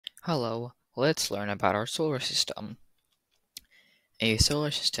Hello, let's learn about our solar system. A solar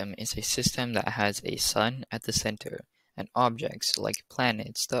system is a system that has a sun at the center and objects like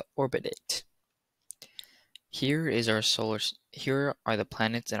planets that orbit it. Here are the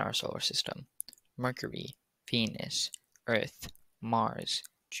planets in our solar system: Mercury, Venus, Earth, Mars,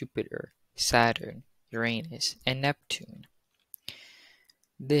 Jupiter, Saturn, Uranus, and Neptune.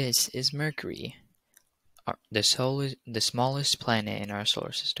 This is Mercury, the smallest planet in our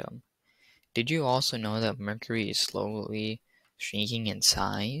solar system. Did you also know that Mercury is slowly shrinking in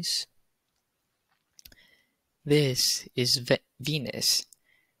size? This is Venus.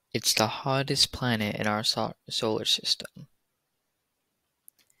 It's the hottest planet in our solar system.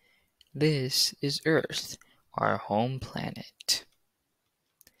 This is Earth, our home planet.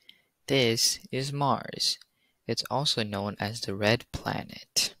 This is Mars. It's also known as the red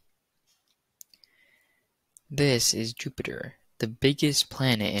planet. This is Jupiter, the biggest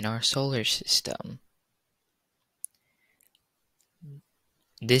planet in our solar system.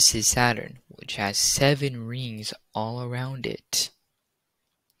 This is Saturn, which has 7 rings all around it.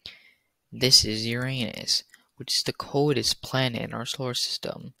 This is Uranus, which is the coldest planet in our solar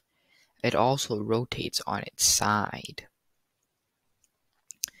system. It also rotates on its side.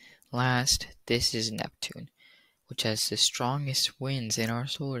 Last, this is Neptune, which has the strongest winds in our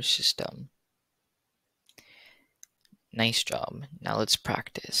solar system. Nice job. Now let's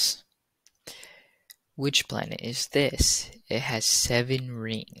practice. Which planet is this? It has 7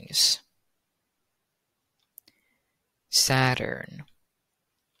 rings. Saturn.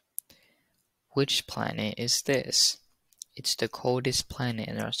 Which planet is this? It's the coldest planet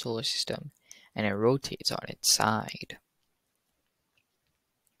in our solar system, and it rotates on its side.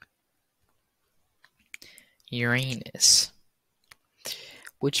 Uranus.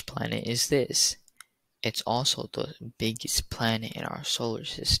 Which planet is this? It's also the biggest planet in our solar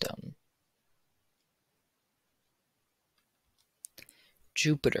system.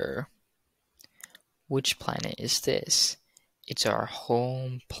 Jupiter. Which planet is this? It's our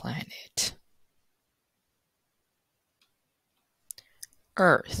home planet.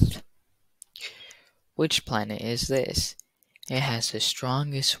 Earth. Which planet is this? It has the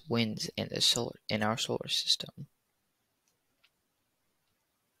strongest winds in our solar system.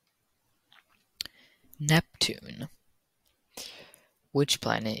 Neptune. Which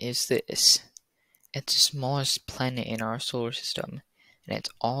planet is this? It's the smallest planet in our solar system, and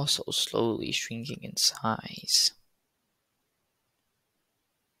it's also slowly shrinking in size.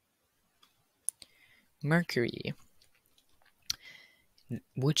 Mercury.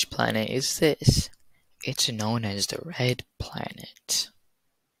 Which planet is this? It's known as the red planet.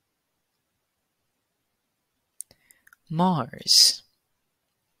 Mars.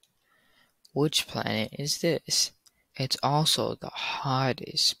 Which planet is this? It's also the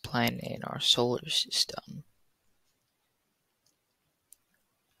hottest planet in our solar system.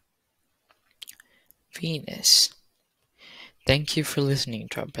 Venus. Thank you for listening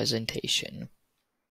to our presentation.